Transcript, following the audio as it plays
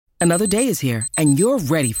Another day is here, and you're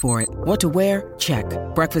ready for it. What to wear? Check.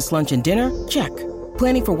 Breakfast, lunch, and dinner? Check.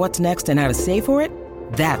 Planning for what's next and how to save for it?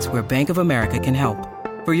 That's where Bank of America can help.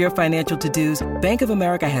 For your financial to-dos, Bank of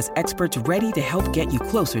America has experts ready to help get you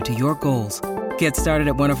closer to your goals. Get started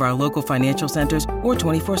at one of our local financial centers or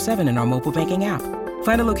 24/7 in our mobile banking app.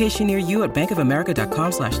 Find a location near you at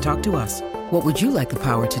bankofamerica.com/talktous. What would you like the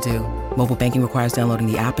power to do? Mobile banking requires downloading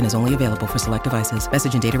the app and is only available for select devices.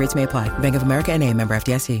 Message and data rates may apply. Bank of America N.A., member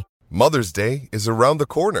FDIC. Mother's Day is around the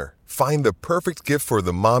corner. Find the perfect gift for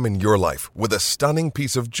the mom in your life with a stunning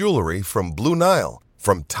piece of jewelry from Blue Nile.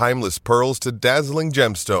 From timeless pearls to dazzling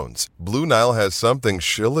gemstones, Blue Nile has something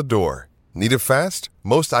she'll adore. Need it fast?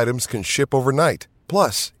 Most items can ship overnight.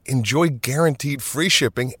 Plus, enjoy guaranteed free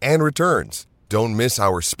shipping and returns. Don't miss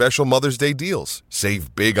our special Mother's Day deals.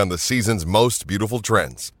 Save big on the season's most beautiful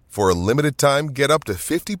trends. For a limited time, get up to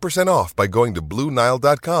 50% off by going to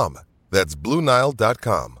BlueNile.com. That's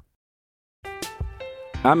BlueNile.com.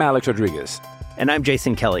 I'm Alex Rodriguez. And I'm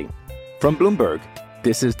Jason Kelly. From Bloomberg,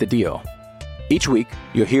 this is The Deal. Each week,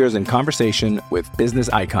 you'll hear us in conversation with business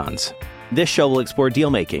icons. This show will explore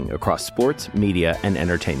deal-making across sports, media, and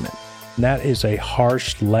entertainment. That is a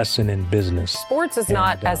harsh lesson in business. Sports is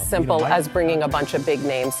not as simple as bringing a bunch of big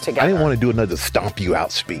names together. I didn't want to do another stomp you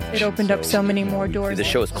out speech. It opened up so many more doors. The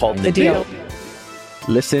show is called The Deal.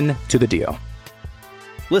 Listen to The Deal.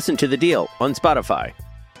 Listen to The Deal on Spotify.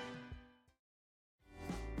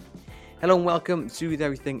 Hello and welcome to the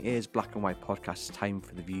Everything is Black and White podcast. It's time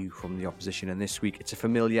for the view from the opposition, and this week it's a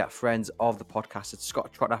familiar friends of the podcast. It's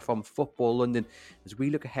Scott Trotter from Football London as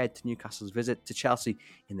we look ahead to Newcastle's visit to Chelsea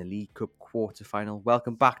in the League Cup quarter-final.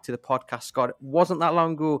 Welcome back to the podcast, Scott. It wasn't that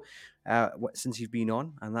long ago since you've been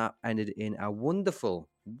on, and that ended in a wonderful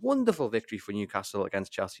victory for Newcastle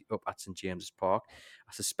against Chelsea up at St James's Park.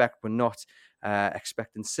 I suspect we're not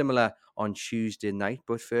expecting similar on Tuesday night,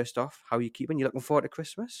 but first off, how are you keeping? You looking forward to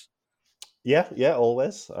Christmas? Yeah,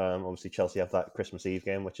 always. Obviously, Chelsea have that Christmas Eve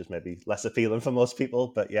game, which is maybe less appealing for most people.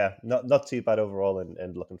 But yeah, not too bad overall,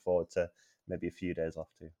 and looking forward to maybe a few days off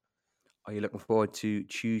too. Are you looking forward to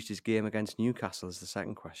Tuesday's game against Newcastle is the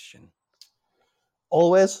second question.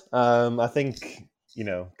 Always. I think,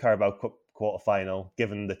 Carabo Cup quarter-final,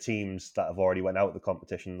 given the teams that have already went out of the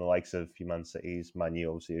competition, the likes of Man City's, Man U,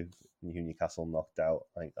 obviously, who Newcastle knocked out.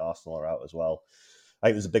 I think Arsenal are out as well. I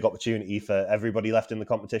think there's a big opportunity for everybody left in the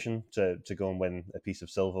competition to go and win a piece of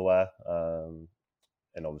silverware. And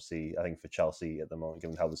obviously, I think for Chelsea at the moment,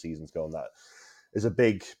 given how the season's going, that is a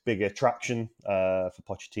big attraction for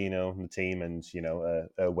Pochettino and the team, and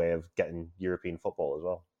a way of getting European football as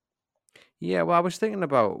well. Yeah, well, I was thinking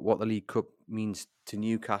about what the League Cup means to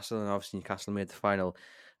Newcastle, and obviously Newcastle made the final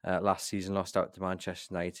last season, lost out to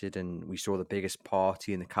Manchester United, and we saw the biggest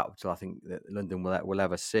party in the capital I think that London will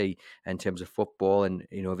ever see in terms of football. And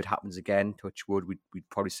if it happens again, touch wood, we'd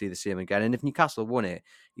probably see the same again. And if Newcastle won it,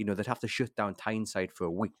 they'd have to shut down Tyneside for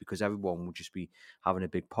a week because everyone would just be having a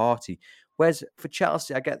big party. Whereas for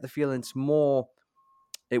Chelsea, I get the feeling it's more.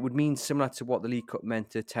 It would mean similar to what the League Cup meant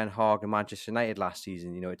to Ten Hag and Manchester United last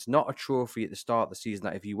season. It's not a trophy at the start of the season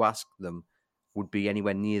that if you ask them would be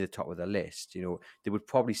anywhere near the top of the list. They would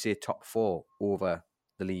probably say top 4 over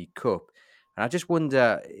the League Cup. And I just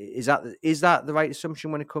wonder, is that the right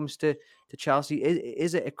assumption when it comes to Chelsea?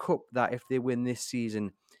 Is it a cup that if they win this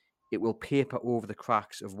season, it will paper over the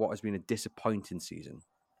cracks of what has been a disappointing season?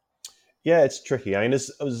 Yeah, it's tricky. I mean, there's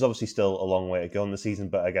obviously still a long way to go in the season,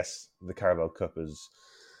 but I guess the Carabo Cup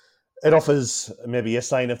it offers maybe a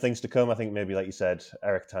sign of things to come. I think maybe, like you said,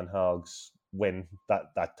 Erik ten Hag's win, that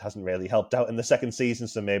hasn't really helped out in the second season,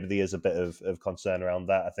 so maybe there is a bit of concern around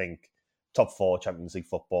that. I think top 4 Champions League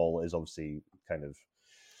football is obviously kind of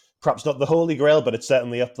perhaps not the holy grail, but it's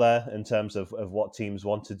certainly up there in terms of what teams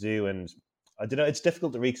want to do. And I don't know, it's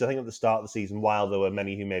difficult to read because I think at the start of the season, while there were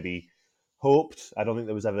many who maybe hoped, I don't think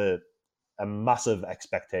there was ever a massive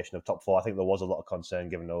expectation of top 4. I think there was a lot of concern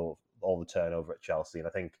given all the turnover at Chelsea. And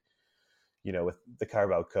I think, with the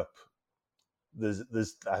Carabao Cup, there's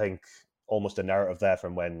I think almost a narrative there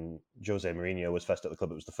from when Jose Mourinho was first at the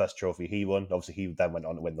club. It was the first trophy he won. Obviously, he then went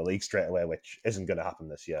on to win the league straight away, which isn't going to happen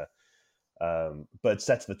this year. But it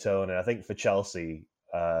sets the tone. And I think for Chelsea,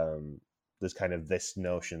 there's kind of this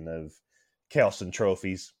notion of chaos and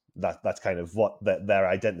trophies. That's kind of what their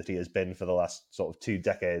identity has been for the last sort of 2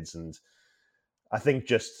 decades. And I think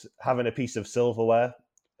just having a piece of silverware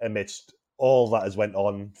amidst all that has went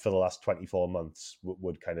on for the last 24 months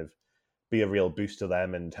would kind of be a real boost to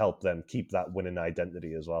them and help them keep that winning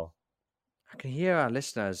identity as well. I can hear our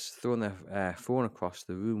listeners throwing their phone across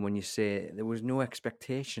the room when you say there was no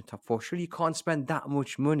expectation of top four. Surely you can't spend that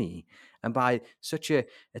much money and buy such a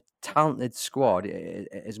talented squad,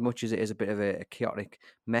 as much as it is a bit of a chaotic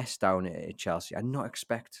mess down at Chelsea, and not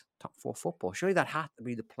expect top four football. Surely that had to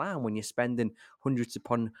be the plan when you're spending hundreds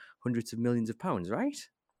upon hundreds of millions of pounds, right?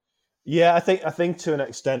 Yeah, I think to an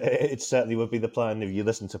extent it certainly would be the plan. If you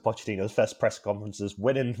listen to Pochettino's first press conferences,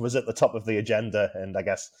 winning was at the top of the agenda, and I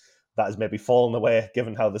guess that has maybe fallen away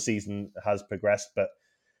given how the season has progressed. But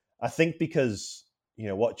I think because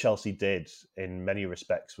what Chelsea did in many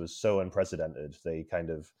respects was so unprecedented. They kind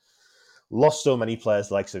of lost so many players,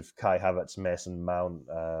 the likes of Kai Havertz, Mason Mount.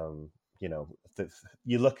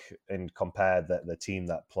 You look and compare the team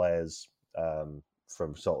that players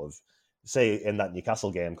from sort of say in that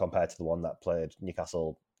Newcastle game compared to the one that played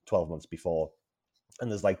Newcastle 12 months before, and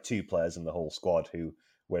there's like two players in the whole squad who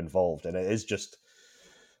were involved, and it is just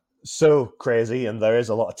so crazy, and there is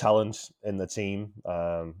a lot of talent in the team.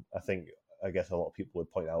 I guess a lot of people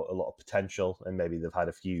would point out a lot of potential, and maybe they've had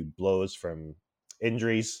a few blows from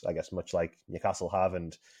injuries, I guess, much like Newcastle have.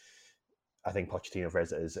 And I think Pochettino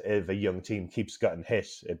phrased it as if a young team keeps getting hit,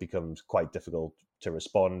 it becomes quite difficult to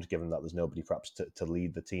respond, given that there's nobody perhaps to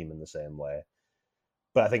lead the team in the same way.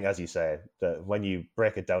 But I think, as you say, that when you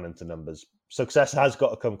break it down into numbers, success has got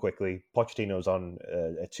to come quickly. Pochettino's on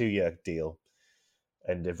a 2-year deal.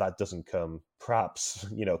 And if that doesn't come, perhaps,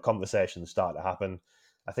 conversations start to happen.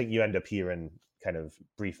 I think you end up hearing kind of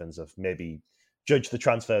briefings of maybe judge the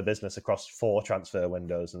transfer business across 4 transfer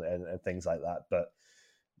windows and things like that. But,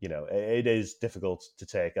 it is difficult to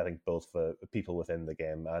take, I think, both for people within the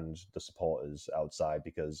game and the supporters outside,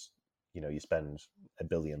 because, you spend £1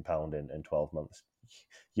 billion in 12 months.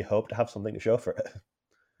 You hope to have something to show for it.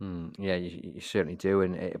 Yeah, you certainly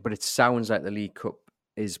do. But it sounds like the League Cup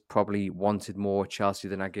is probably wanted more Chelsea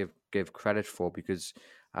than I give credit for, because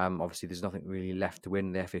obviously there's nothing really left to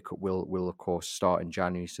win. The FA Cup will of course start in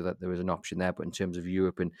January, so that there is an option there. But in terms of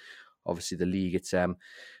Europe and obviously the league, it's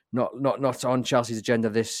not on Chelsea's agenda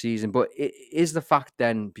this season. But it is the fact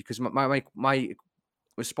then, because my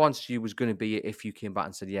response to you was going to be, if you came back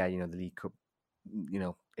and said, yeah, the League Cup,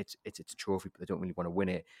 it's a trophy, but they don't really want to win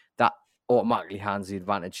it, that automatically hands the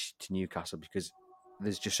advantage to Newcastle, because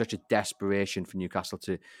there's just such a desperation for Newcastle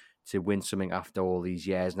to win something after all these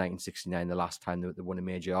years. 1969, the last time they won a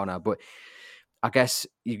major honour. But I guess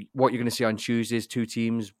what you're going to see on Tuesday is 2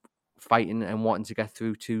 teams fighting and wanting to get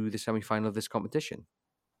through to the semi-final of this competition.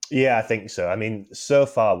 Yeah, I think so. I mean, so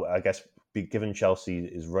far, I guess, given Chelsea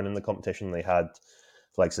is running the competition, they had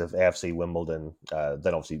the likes of AFC, Wimbledon,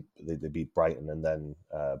 then obviously they beat Brighton, and then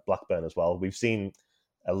Blackburn as well. We've seen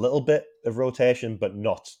a little bit of rotation, but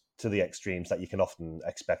not to the extremes that you can often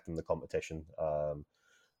expect in the competition.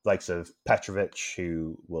 Likes of Petrovic,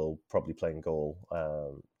 who will probably play in goal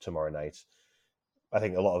tomorrow night. I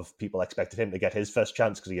think a lot of people expected him to get his first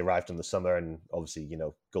chance because he arrived in the summer, and obviously,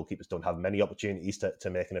 goalkeepers don't have many opportunities to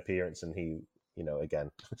make an appearance. And he, again,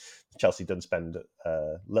 Chelsea didn't spend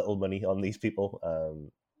little money on these people,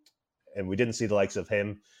 and we didn't see the likes of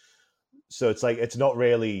him. So it's not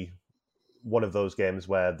really one of those games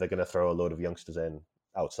where they're going to throw a load of youngsters in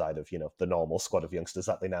outside of, the normal squad of youngsters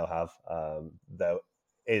that they now have. There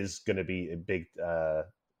is going to be a big,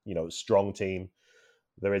 strong team.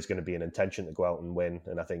 There is going to be an intention to go out and win.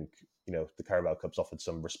 And I think, the Carabao Cup's offered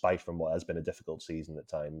some respite from what has been a difficult season at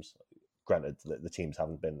times. Granted, the teams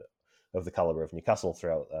haven't been of the caliber of Newcastle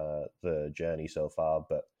throughout the journey so far.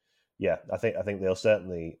 But yeah, I think they'll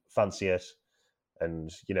certainly fancy it.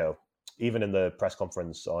 And, even in the press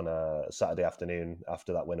conference on a Saturday afternoon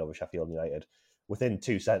after that win over Sheffield United, within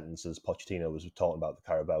 2 sentences, Pochettino was talking about the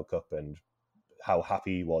Carabao Cup and how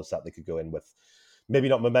happy he was that they could go in with maybe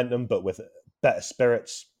not momentum, but with better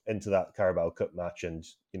spirits into that Carabao Cup match. And,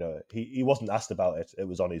 he wasn't asked about it. It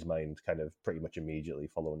was on his mind kind of pretty much immediately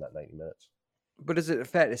following that 90 minutes. But is it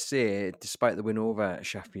fair to say, despite the win over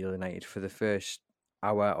Sheffield United, for the first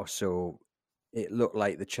hour or so, it looked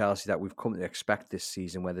like the Chelsea that we've come to expect this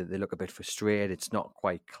season, whether they look a bit frustrated, it's not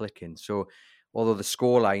quite clicking. So although the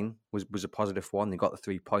scoreline was a positive one, they got the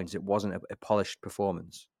 3 points, it wasn't a polished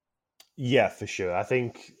performance. Yeah, for sure. I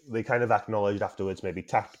think they kind of acknowledged afterwards, maybe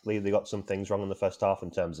tactically, they got some things wrong in the first half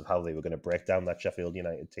in terms of how they were going to break down that Sheffield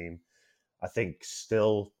United team. I think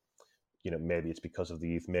still, maybe it's because of the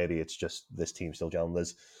youth, maybe it's just this team still gelling.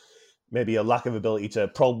 There's maybe a lack of ability to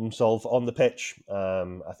problem solve on the pitch.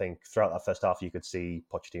 I think throughout that first half, you could see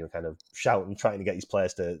Pochettino kind of shouting, trying to get his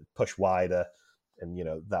players to push wider. And,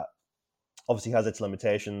 that obviously has its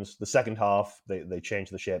limitations. The second half, they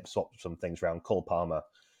changed the shape, swapped some things around. Cole Palmer,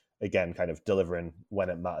 again, kind of delivering when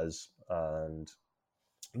it matters. And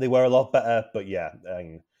they were a lot better. But yeah,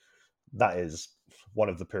 that is one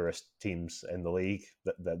of the poorest teams in the league.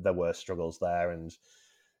 There were struggles there, and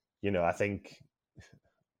I think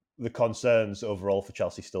the concerns overall for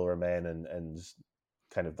Chelsea still remain, and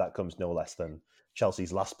kind of that comes no less than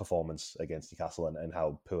Chelsea's last performance against Newcastle and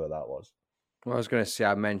how poor that was. Well, I was going to say,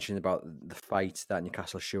 I mentioned about the fight that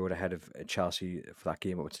Newcastle showed ahead of Chelsea for that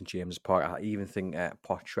game at St James's Park. I even think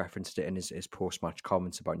Poch referenced it in his post-match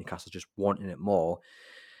comments about Newcastle just wanting it more.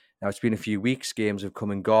 Now, it's been a few weeks, games have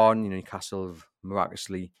come and gone. Newcastle have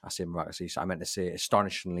miraculously, so I meant to say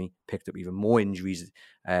astonishingly, picked up even more injuries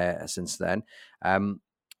since then.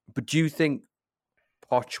 But do you think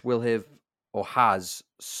Poch will have or has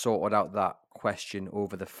sorted out that question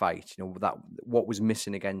over the fight? That what was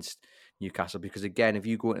missing against Newcastle? Because again, if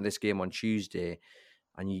you go into this game on Tuesday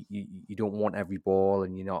and you don't want every ball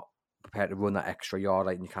and you're not prepared to run that extra yard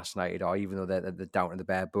like Newcastle United are, even though they're down to the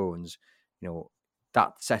bare bones,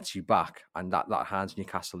 that sets you back, and that hands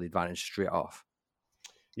Newcastle the advantage straight off.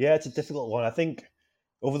 Yeah, it's a difficult one. I think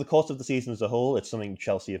over the course of the season as a whole, it's something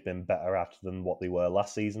Chelsea have been better at than what they were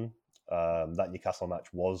last season. That Newcastle match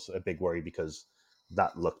was a big worry because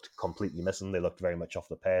that looked completely missing. They looked very much off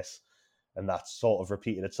the pace, and that sort of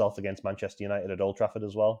repeated itself against Manchester United at Old Trafford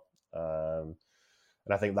as well. And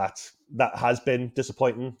I think that has been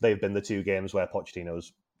disappointing. They've been the two games where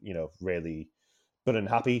Pochettino's, really been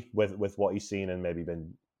unhappy with what he's seen and maybe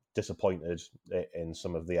been disappointed in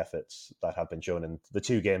some of the efforts that have been shown in the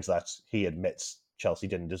two games that he admits Chelsea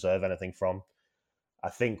didn't deserve anything from. I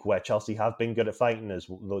think where Chelsea have been good at fighting is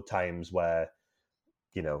the times where,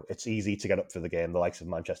 it's easy to get up for the game, the likes of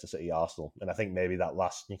Manchester City, Arsenal. And I think maybe that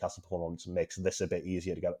last Newcastle performance makes this a bit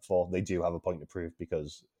easier to get up for. They do have a point to prove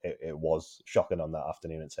because it was shocking on that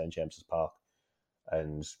afternoon at St James's Park.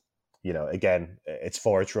 And, again, it's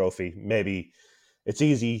for a trophy. Maybe it's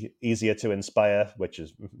easier to inspire, which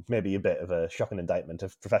is maybe a bit of a shocking indictment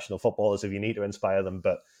of professional footballers if you need to inspire them.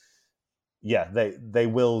 But yeah, they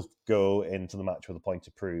will go into the match with a point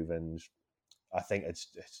to prove, and I think it's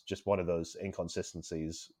just one of those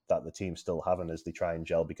inconsistencies that the team still haven't as they try and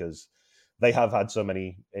gel, because they have had so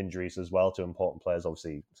many injuries as well to important players.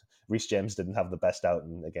 Obviously, Reece James didn't have the best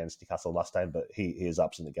outing against Newcastle last time, but he is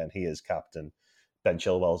absent again. He is captain. Ben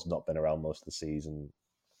Chilwell's not been around most of the season.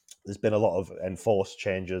 There's been a lot of enforced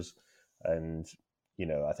changes, and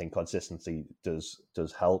I think consistency does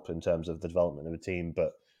help in terms of the development of a team.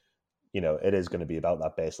 But it is going to be about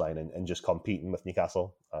that baseline and just competing with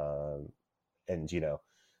Newcastle. And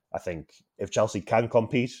I think if Chelsea can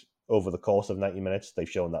compete over the course of 90 minutes, they've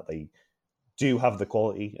shown that they do have the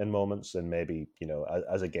quality in moments. And maybe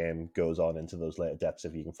as a game goes on into those later depths,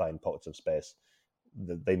 if you can find pockets of space,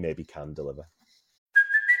 they maybe can deliver.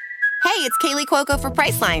 Hey, it's Kaylee Cuoco for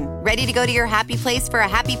Priceline. Ready to go to your happy place for a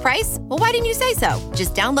happy price? Well, why didn't you say so?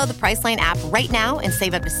 Just download the Priceline app right now and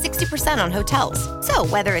save up to 60% on hotels. So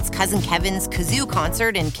whether it's Cousin Kevin's Kazoo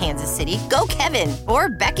Concert in Kansas City, go Kevin, or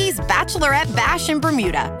Becky's Bachelorette Bash in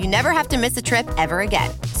Bermuda, you never have to miss a trip ever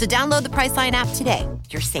again. So download the Priceline app today.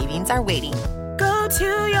 Your savings are waiting. Go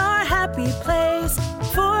to your happy place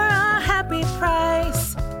for a happy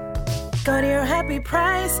price. Go to your happy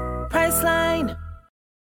price, Priceline.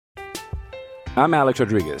 I'm Alex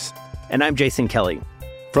Rodriguez. And I'm Jason Kelly.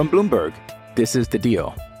 From Bloomberg, this is The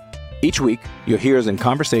Deal. Each week, you'll hear us in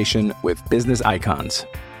conversation with business icons.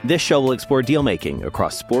 This show will explore deal-making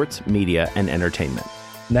across sports, media, and entertainment.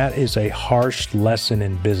 That is a harsh lesson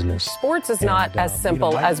in business. Sports is not as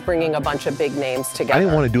simple as bringing a bunch of big names together. I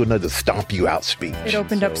didn't want to do another stomp you out speech. It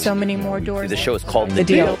opened up so many more doors. The show is called The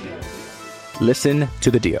Deal. Listen to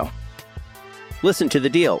The Deal. Listen to The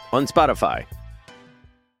Deal on Spotify.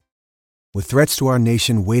 With threats to our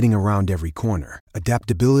nation waiting around every corner,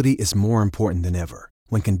 adaptability is more important than ever.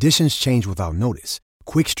 When conditions change without notice,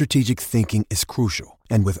 quick strategic thinking is crucial.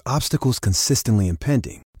 And with obstacles consistently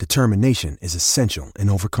impending, determination is essential in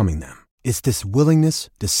overcoming them. It's this willingness,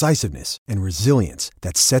 decisiveness, and resilience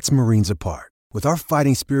that sets Marines apart. With our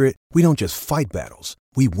fighting spirit, we don't just fight battles,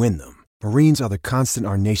 we win them. Marines are the constant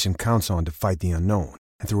our nation counts on to fight the unknown.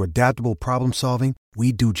 And through adaptable problem solving,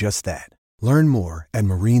 we do just that. Learn more at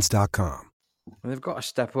marines.com. And they've got to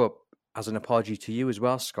step up as an apology to you as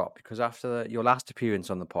well, Scott, because after your last appearance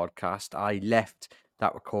on the podcast, I left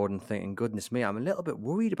that recording thinking, goodness me, I'm a little bit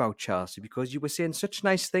worried about Chelsea because you were saying such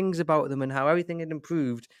nice things about them and how everything had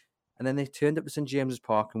improved. And then they turned up to St James's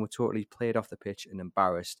Park and were totally played off the pitch and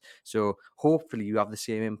embarrassed. So hopefully you have the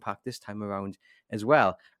same impact this time around as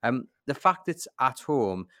well. The fact it's at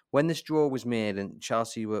home, when this draw was made and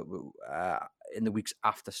Chelsea were in the weeks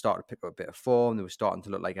after started to pick up a bit of form, they were starting to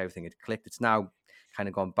look like everything had clicked. It's now kind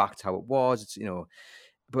of gone back to how it was. It's,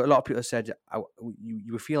 But a lot of people said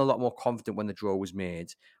you were feeling a lot more confident when the draw was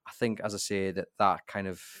made. I think, as I say, that kind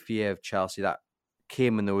of fear of Chelsea that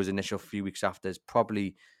came in those initial few weeks after has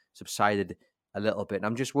probably subsided a little bit. And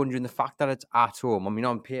I'm just wondering, the fact that it's at home, I mean,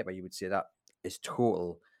 on paper, you would say that is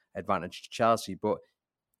total advantage to Chelsea, but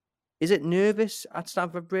is it nervous at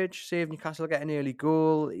Stamford Bridge? Say if Newcastle get an early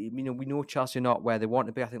goal, we know Chelsea are not where they want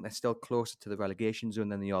to be. I think they're still closer to the relegation zone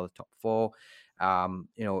than they are the top four.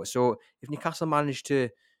 So if Newcastle manage to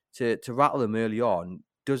rattle them early on,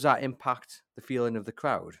 does that impact the feeling of the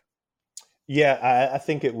crowd? Yeah, I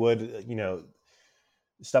think it would.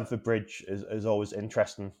 Stamford Bridge is always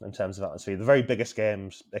interesting in terms of atmosphere. The very biggest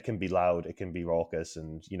games, it can be loud, it can be raucous,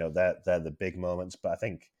 and they're the big moments. But I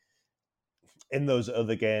think in those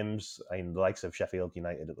other games, the likes of Sheffield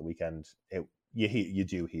United at the weekend, you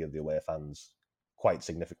do hear the away fans quite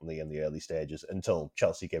significantly in the early stages until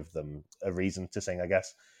Chelsea give them a reason to sing, I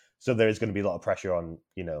guess. So there is going to be a lot of pressure on,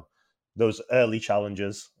 those early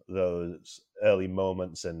challenges, those early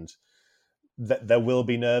moments, and there will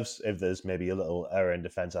be nerves if there's maybe a little error in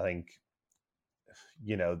defence. I think,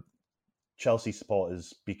 Chelsea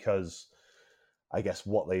supporters, because I guess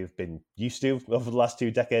what they've been used to over the last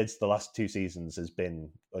 2 decades, the last 2 seasons has been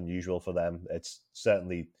unusual for them. It's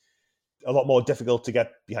certainly a lot more difficult to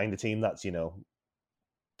get behind a team that's,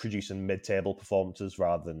 producing mid-table performances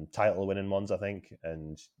rather than title-winning ones, I think.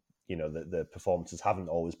 And, the performances haven't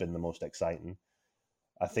always been the most exciting.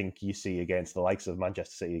 I think you see against the likes of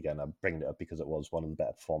Manchester City, again, I'm bringing it up because it was one of the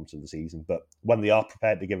better performances of the season, but when they are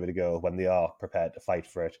prepared to give it a go, when they are prepared to fight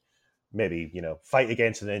for it, maybe, fight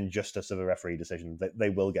against an injustice of a referee decision, they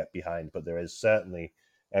will get behind. But there is certainly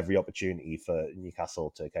every opportunity for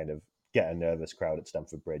Newcastle to kind of get a nervous crowd at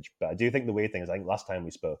Stamford Bridge. But I do think the weird thing is, I think last time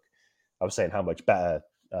we spoke, I was saying how much better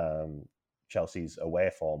Chelsea's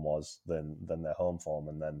away form was than their home form.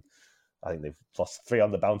 And then I think they've lost 3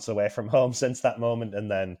 on the bounce away from home since that moment.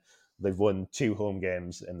 And then they've won 2 home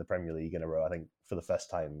games in the Premier League in a row, I think for the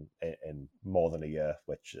first time in more than a year,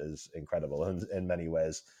 which is incredible in many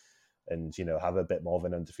ways. And, have a bit more of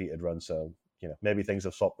an undefeated run. So, maybe things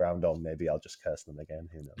have swapped round on. Maybe I'll just curse them again.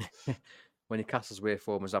 Who knows? When Newcastle's way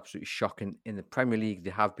form was absolutely shocking in the Premier League, they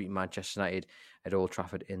have beaten Manchester United at Old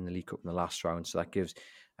Trafford in the League Cup in the last round. So that gives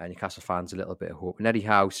Newcastle fans a little bit of hope. And Eddie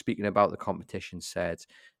Howe, speaking about the competition, said,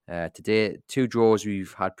 today, 2 draws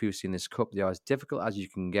we've had previously in this cup, they are as difficult as you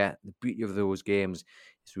can get. The beauty of those games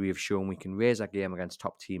is we have shown we can raise our game against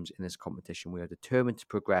top teams in this competition. We are determined to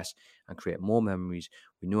progress and create more memories.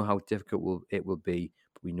 We know how difficult it will be,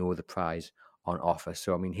 but we know the prize on offer.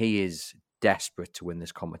 So, I mean, he is desperate to win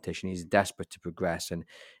this competition. He's desperate to progress. And,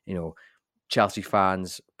 Chelsea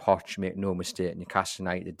fans, Poch, make no mistake, Newcastle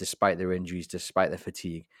United, despite their injuries, despite their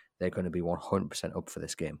fatigue, they're going to be 100% up for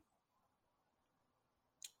this game.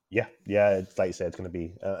 Yeah, it's like you say, it's going to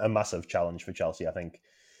be a massive challenge for Chelsea, I think.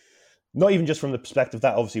 Not even just from the perspective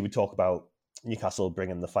that obviously we talk about Newcastle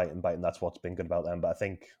bringing the fight and bite, and that's what's been good about them. But I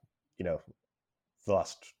think, the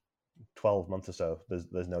last 12 months or so,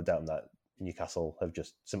 there's no doubt that Newcastle have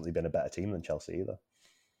just simply been a better team than Chelsea either.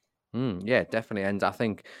 Yeah, definitely. And I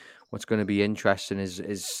think what's going to be interesting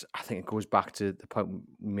is I think it goes back to the point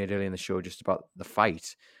we made earlier in the show just about the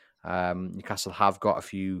fight. Newcastle have got a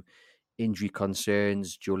few injury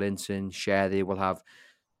concerns. Joe Linton, they will have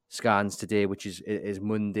scans today, which is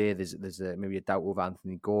Monday. There's maybe a doubt over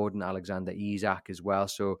Anthony Gordon, Alexander Isak as well.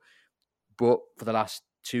 So, but for the last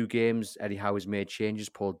 2 games, Eddie Howe has made changes.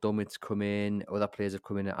 Paul Dummett's come in. Other players have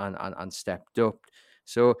come in and stepped up.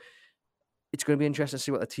 So it's going to be interesting to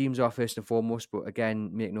see what the teams are first and foremost. But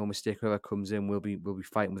again, make no mistake, whoever comes in will be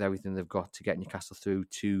fighting with everything they've got to get Newcastle through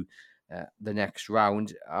to the next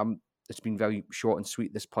round. It's been very short and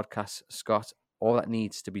sweet, this podcast, Scott. All that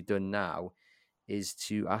needs to be done now is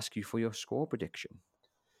to ask you for your score prediction.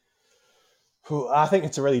 I think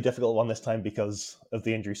it's a really difficult one this time because of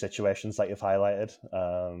the injury situations that you've highlighted.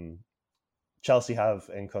 Chelsea have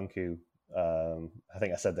Nkunku, I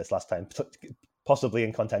think I said this last time, possibly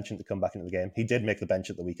in contention to come back into the game. He did make the bench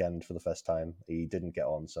at the weekend for the first time. He didn't get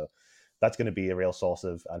on, so that's going to be a real source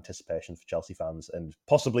of anticipation for Chelsea fans and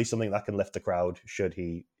possibly something that can lift the crowd should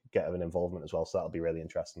he get an involvement as well. So that'll be really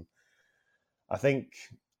interesting. I think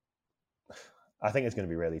it's going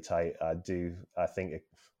to be really tight. I think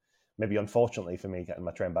maybe unfortunately for me getting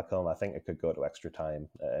my train back home, I think it could go to extra time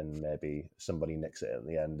and maybe somebody nicks it at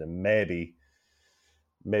the end, and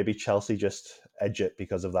maybe Chelsea just edge it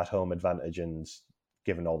because of that home advantage and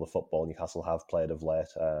given all the football Newcastle have played of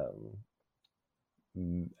late,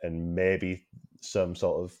 and maybe some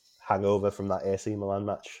sort of hangover from that AC Milan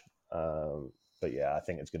match. But yeah, I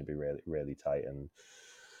think it's going to be really, really tight and,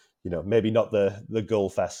 maybe not the goal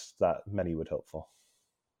fest that many would hope for.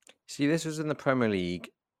 See, this was in the Premier League.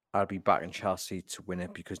 I'd be backing Chelsea to win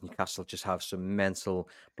it because Newcastle just have some mental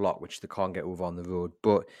block which they can't get over on the road.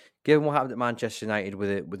 But given what happened at Manchester United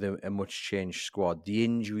with a much changed squad, the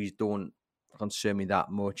injuries don't concern me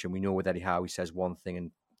that much. And we know with Eddie Howe, he says one thing and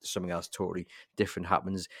something else totally different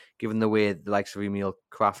happens. Given the way the likes of Emil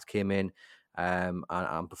Kraft came in and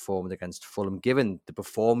performed against Fulham, given the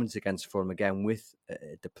performance against Fulham again with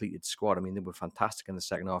a depleted squad, I mean, they were fantastic in the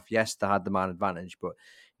second half. Yes, they had the man advantage, but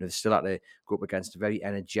they still had to go up against a very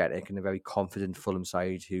energetic and a very confident Fulham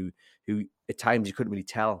side who at times you couldn't really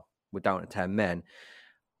tell were down to 10 men.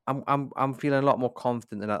 I'm feeling a lot more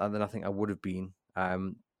confident than I think I would have been.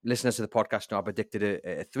 Listeners to the podcast know I predicted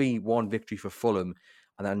a 3-1 victory for Fulham.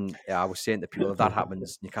 And then I was saying to people, if that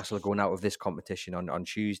happens, Newcastle are going out of this competition on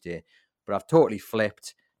Tuesday. But I've totally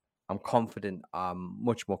flipped. I'm confident. I'm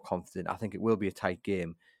much more confident. I think it will be a tight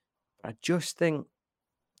game. But I just think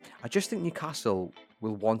Newcastle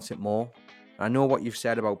will want it more. And I know what you've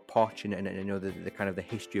said about Poch and you know the kind of the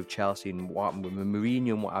history of Chelsea and what happened with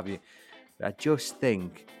Mourinho and what have you. But I just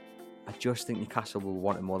think Newcastle will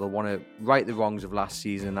want it more. They'll want to right the wrongs of last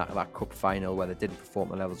season, that cup final where they didn't perform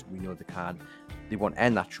at the levels we know they can. They want to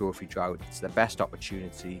end that trophy drought. It's their best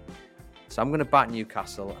opportunity. So I'm going to back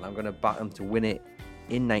Newcastle and I'm going to back them to win it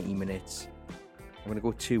in 90 minutes. I'm going to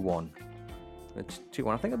go 2-1. It's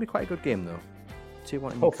 2-1. I think it'll be quite a good game though.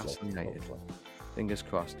 2-1 in Newcastle United. Hopefully. Fingers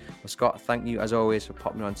crossed. Well, Scott, thank you as always for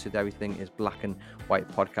popping on to the Everything is Black and White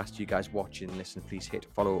podcast. You guys watching and listen, please hit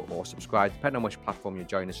follow or subscribe, depending on which platform you're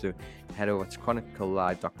joining us through. Head over to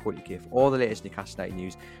chroniclelive.co.uk for all the latest Newcastle United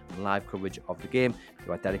news and live coverage of the game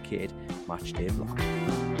through our dedicated match day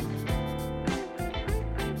blog.